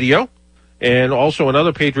recruitment video, and also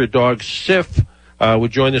another Patriot dog, Sif,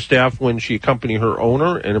 would join the staff when she accompanied her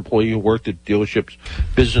owner, an employee who worked at the dealership's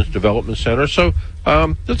business development center. So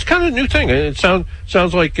that's kind of a new thing. And it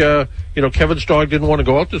sounds like Kevin's dog didn't want to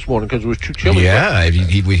go out this morning because it was too chilly. Yeah,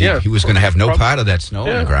 he was going to have no part of that snow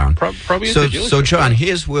on the ground. Probably so, John,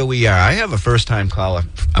 here's where we are. I have a first-time caller,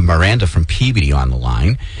 Miranda from Peabody, on the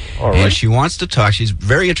line. All right. And she wants to talk. She's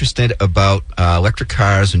very interested about electric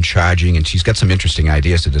cars and charging, and she's got some interesting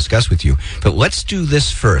ideas to discuss with you. But let's do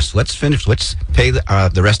this first. Let's finish. Let's pay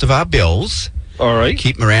the rest of our bills. All right.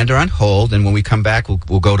 Keep Miranda on hold, and when we come back,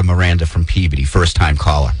 we'll go to Miranda from Peabody, first-time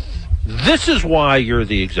caller. This is why you're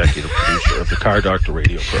the executive producer of the Car Doctor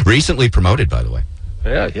radio program. Recently promoted, by the way.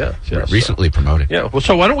 Yeah. Recently promoted. Yeah. Well,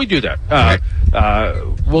 so why don't we do that?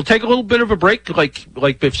 We'll take a little bit of a break,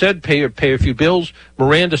 like Biff said, pay a few bills.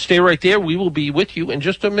 Miranda, stay right there. We will be with you in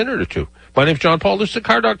just a minute or two. My name's John Paul. This is the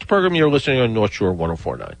Car Doctor program. You're listening on North Shore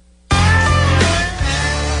 104.9.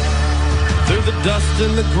 Through the dust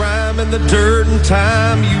and the grime and the dirt and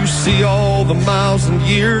time, you see all the miles and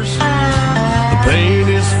years. The paint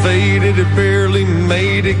is faded, it barely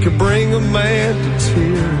made it, could bring a man to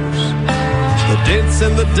tears. The dents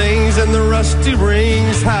and the dings and the rusty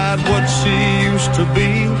rings hide what she used to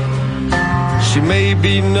be. She may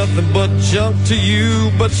be nothing but junk to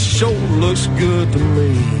you, but sure looks good to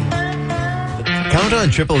me. Count on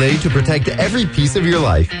AAA to protect every piece of your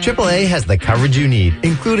life. AAA has the coverage you need,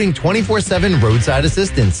 including 24/7 roadside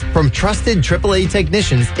assistance from trusted AAA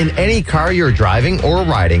technicians in any car you're driving or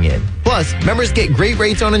riding in. Plus, members get great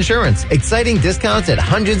rates on insurance, exciting discounts at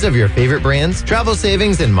hundreds of your favorite brands, travel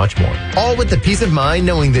savings, and much more. All with the peace of mind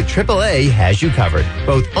knowing that AAA has you covered,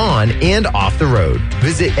 both on and off the road.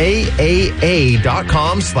 Visit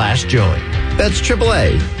AAA.com/join. That's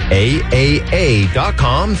AAA.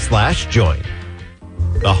 AAA.com/join.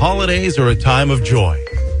 The holidays are a time of joy,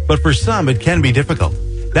 but for some it can be difficult.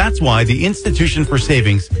 That's why the Institution for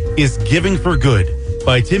Savings is Giving for Good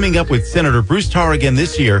by teaming up with Senator Bruce Tarr again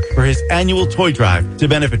this year for his annual toy drive to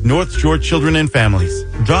benefit North Shore children and families.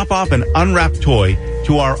 Drop off an unwrapped toy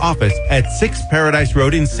to our office at 6 Paradise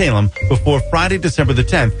Road in Salem before Friday, December the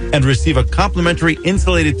 10th and receive a complimentary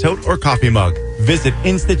insulated tote or coffee mug. Visit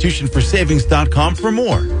institutionforsavings.com for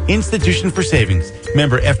more. Institution for Savings.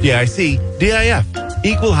 Member FDIC, DIF.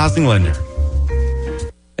 Equal housing lender.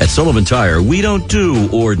 At Sullivan Tire, we don't do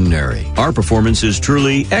ordinary. Our performance is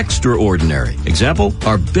truly extraordinary. Example,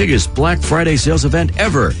 our biggest Black Friday sales event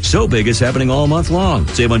ever. So big it's happening all month long.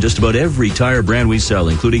 Save on just about every tire brand we sell,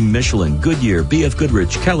 including Michelin, Goodyear, BF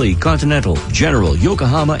Goodrich, Kelly, Continental, General,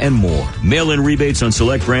 Yokohama, and more. Mail-in rebates on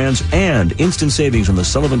select brands and instant savings on the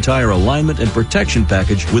Sullivan Tire alignment and protection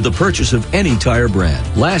package with the purchase of any tire brand.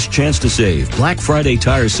 Last chance to save. Black Friday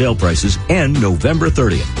tire sale prices end November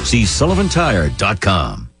 30th. See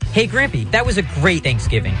sullivantire.com. Hey, Grampy, that was a great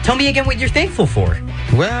Thanksgiving. Tell me again what you're thankful for.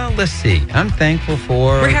 Well, let's see. I'm thankful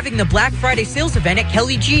for... We're having the Black Friday sales event at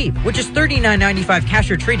Kelly Jeep, which is $39.95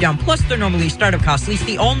 cash or trade down, plus their normally startup cost. Lease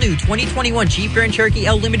the all-new 2021 Jeep Grand Cherokee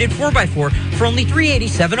L Limited 4x4 for only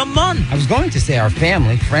 $387 a month. I was going to say our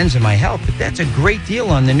family, friends, and my health, but that's a great deal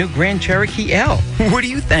on the new Grand Cherokee L. What are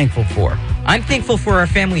you thankful for? I'm thankful for our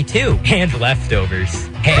family, too. And leftovers.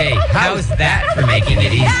 Hey, how's that for making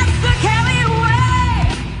it easy?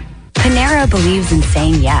 Panera believes in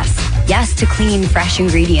saying yes. Yes to clean, fresh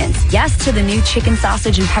ingredients. Yes to the new chicken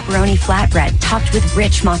sausage and pepperoni flatbread topped with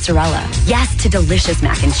rich mozzarella. Yes to delicious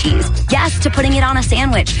mac and cheese. Yes to putting it on a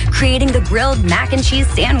sandwich, creating the grilled mac and cheese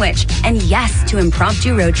sandwich. And yes to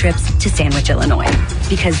impromptu road trips to Sandwich, Illinois.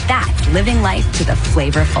 Because that's living life to the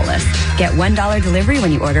flavor fullest. Get $1 delivery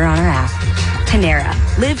when you order on our app. Panera.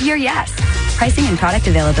 Live your yes. Pricing and product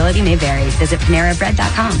availability may vary. Visit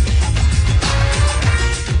PaneraBread.com.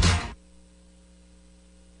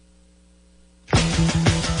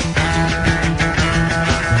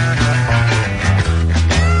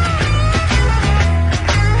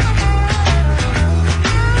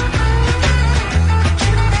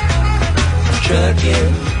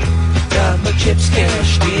 Trucking, got my chips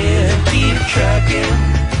cashed in, keep trucking,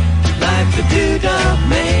 like the Doodah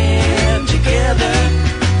Man together,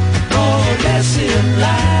 more or less in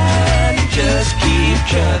line, just keep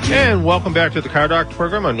trucking. And welcome back to the Car Doctor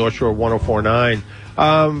program on North Shore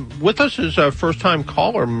 104.9. With us is a first-time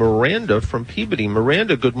caller, Miranda from Peabody.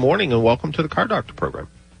 Miranda, good morning and welcome to the Car Doctor program.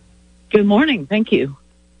 Good morning. Thank you.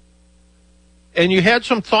 And you had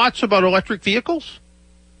some thoughts about electric vehicles?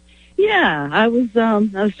 Yeah, I was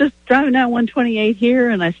just driving down 128 here,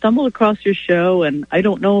 and I stumbled across your show, and I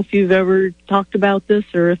don't know if you've ever talked about this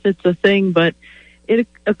or if it's a thing, but it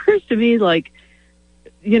occurs to me like,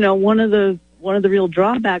 you know, one of the real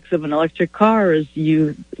drawbacks of an electric car is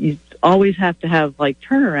you always have to have like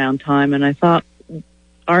turnaround time, and I thought,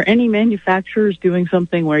 are any manufacturers doing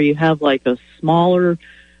something where you have like a smaller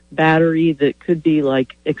battery that could be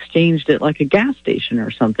like exchanged at like a gas station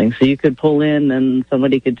or something? So you could pull in and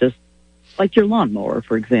somebody could just, like your lawnmower,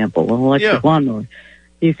 for example, an electric lawnmower.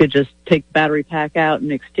 You could just take the battery pack out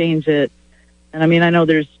and exchange it. And I mean, I know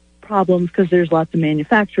there's problems because there's lots of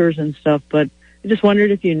manufacturers and stuff, but I just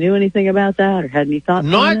wondered if you knew anything about that or had any thoughts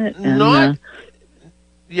on it. And,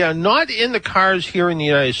 not in the cars here in the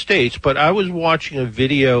United States, but I was watching a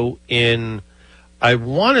video in, I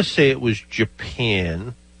want to say it was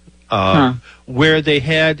Japan, where they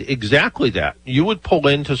had exactly that. You would pull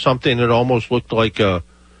into something that almost looked like a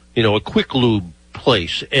quick lube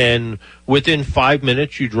place, and within 5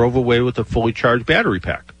 minutes you drove away with a fully charged battery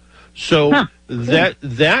pack. So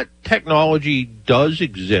that technology does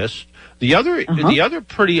exist. The other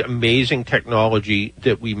pretty amazing technology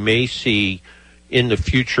that we may see in the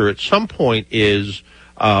future at some point is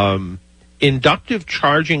inductive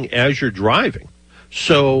charging as you're driving.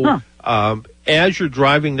 So as you're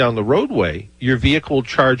driving down the roadway, your vehicle will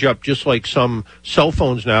charge up just like some cell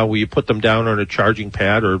phones now where you put them down on a charging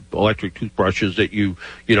pad, or electric toothbrushes that you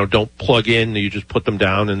don't plug in, you just put them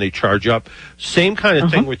down and they charge up. Same kind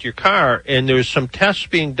of thing with your car. And there's some tests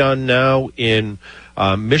being done now in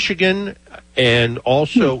Michigan and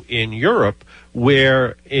also in Europe,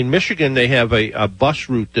 where in Michigan they have a bus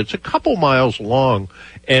route that's a couple miles long,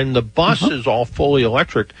 and the bus is all fully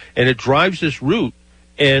electric, and it drives this route,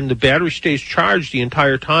 and the battery stays charged the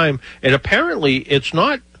entire time. And apparently it's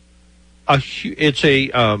not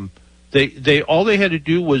they all they had to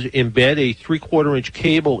do was embed a 3/4 inch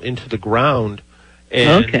cable into the ground,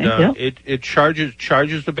 and it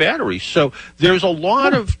charges the battery. So there's a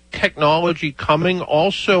lot of technology coming.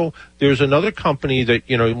 Also, there's another company that,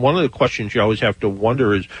 one of the questions you always have to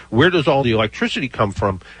wonder is, where does all the electricity come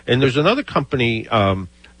from? And there's another company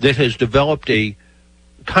that has developed a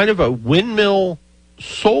kind of a windmill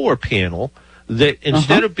solar panel that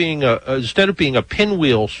instead of being a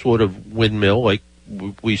pinwheel sort of windmill like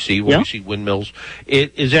we see when we see windmills,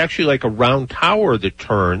 it is actually like a round tower that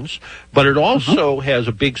turns, but it also has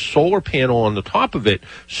a big solar panel on the top of it,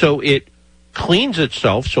 so it cleans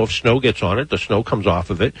itself. So if snow gets on it, the snow comes off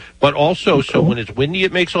of it. But also, so when it's windy,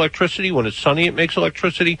 it makes electricity. When it's sunny, it makes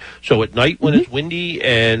electricity. So at night, when it's windy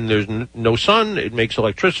and there's no sun, it makes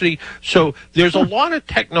electricity. So there's a lot of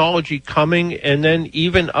technology coming. And then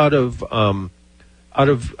even out of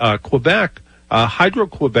Quebec,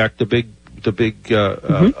 Hydro-Quebec, the big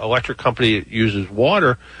electric company that uses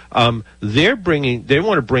water, they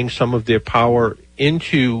want to bring some of their power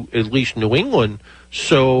into at least New England,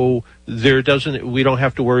 so we don't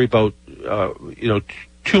have to worry about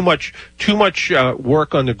too much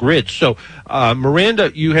work on the grid. So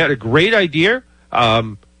Miranda, you had a great idea.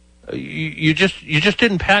 You just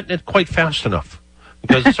didn't patent it quite fast enough,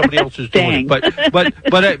 because somebody else is doing it.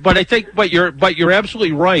 But I think you're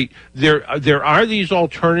absolutely right. There are these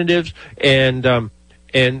alternatives, and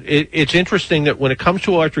it's interesting that when it comes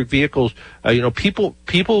to electric vehicles,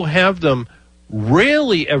 people have them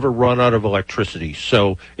rarely ever run out of electricity.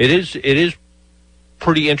 So it is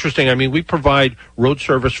pretty interesting. I mean, we provide road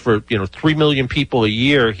service for 3 million people a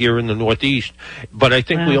year here in the Northeast, but I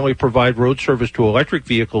think we only provide road service to electric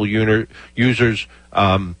vehicle users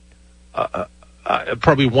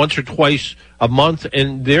probably once or twice a month,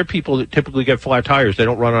 and they're people that typically get flat tires. They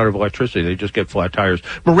don't run out of electricity; they just get flat tires.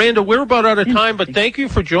 Miranda, we're about out of time, but thank you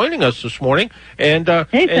for joining us this morning. And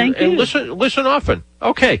thank you. And listen often.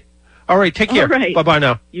 Okay, all right. Take care. Right. Bye bye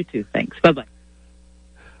now. You too. Thanks. Bye bye.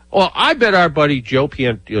 Well, I bet our buddy Joe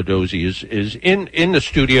Piantodozzi is in the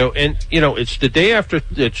studio, and it's the day after.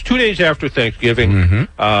 It's 2 days after Thanksgiving.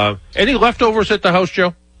 Any leftovers at the house,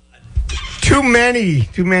 Joe? Too many,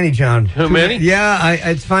 John. Too many? Yeah,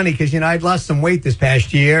 it's funny because, I'd lost some weight this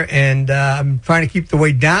past year, and I'm trying to keep the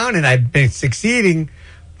weight down, and I've been succeeding,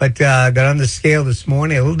 but got on the scale this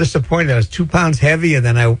morning. A little disappointed. I was 2 pounds heavier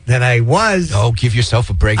than I was. Oh, give yourself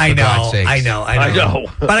a break, for God's sakes. I know.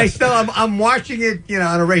 But I'm watching it,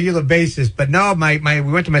 on a regular basis. But no, we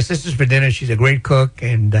went to my sister's for dinner. She's a great cook,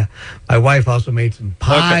 and my wife also made some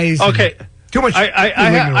pies. Okay. Too much.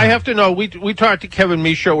 I have to know. We talked to Kevin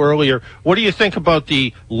Michaud earlier. What do you think about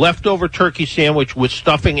the leftover turkey sandwich with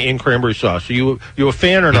stuffing and cranberry sauce? Are you a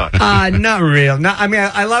fan or not? Not real. No, I mean,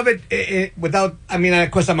 I love it without. I mean,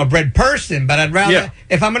 of course, I'm a bread person, but I'd rather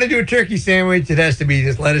if I'm going to do a turkey sandwich, it has to be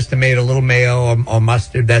just lettuce, tomato, a little mayo, or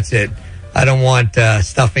mustard. That's it. I don't want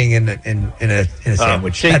stuffing in a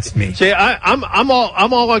sandwich. That's me. See, I'm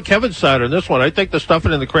all on Kevin's side on this one. I think the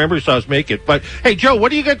stuffing and the cranberry sauce make it. But hey, Joe, what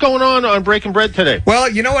do you got going on Breaking Bread today? Well,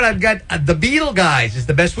 you know what? I've got the Beatle guys is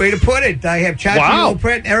the best way to put it. I have Chachi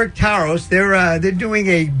Oprett and Eric Taros. They're doing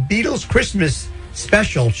a Beatles Christmas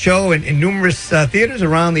special show in numerous theaters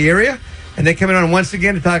around the area. And they're coming on once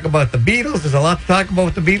again to talk about the Beatles. There's a lot to talk about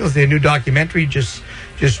with the Beatles. Their new documentary just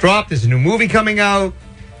dropped. There's a new movie coming out.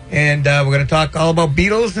 And we're going to talk all about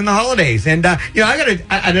Beatles and the holidays. And, I got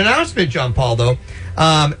an announcement, John Paul, though.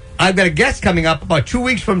 I've got a guest coming up about 2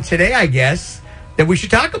 weeks from today, I guess, that we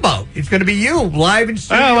should talk about. It's going to be you, live in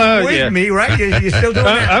studio with me, right? You're still doing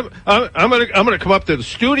that? I'm going to come up to the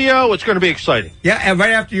studio. It's going to be exciting. Yeah, and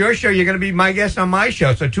right after your show, you're going to be my guest on my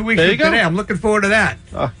show. So 2 weeks from today, I'm looking forward to that.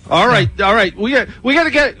 All right. We got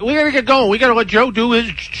to get going. We got to let Joe do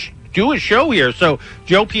his show here. So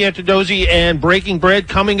Joe Piantadozzi and Breaking Bread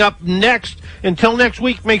coming up next. Until next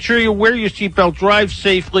week, make sure you wear your seatbelt, drive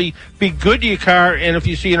safely, be good to your car, and if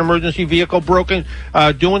you see an emergency vehicle broken,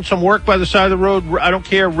 doing some work by the side of the road, I don't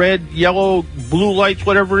care, red, yellow, blue lights,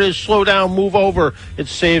 whatever it is, slow down, move over. It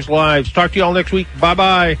saves lives. Talk to you all next week.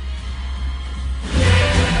 Bye-bye.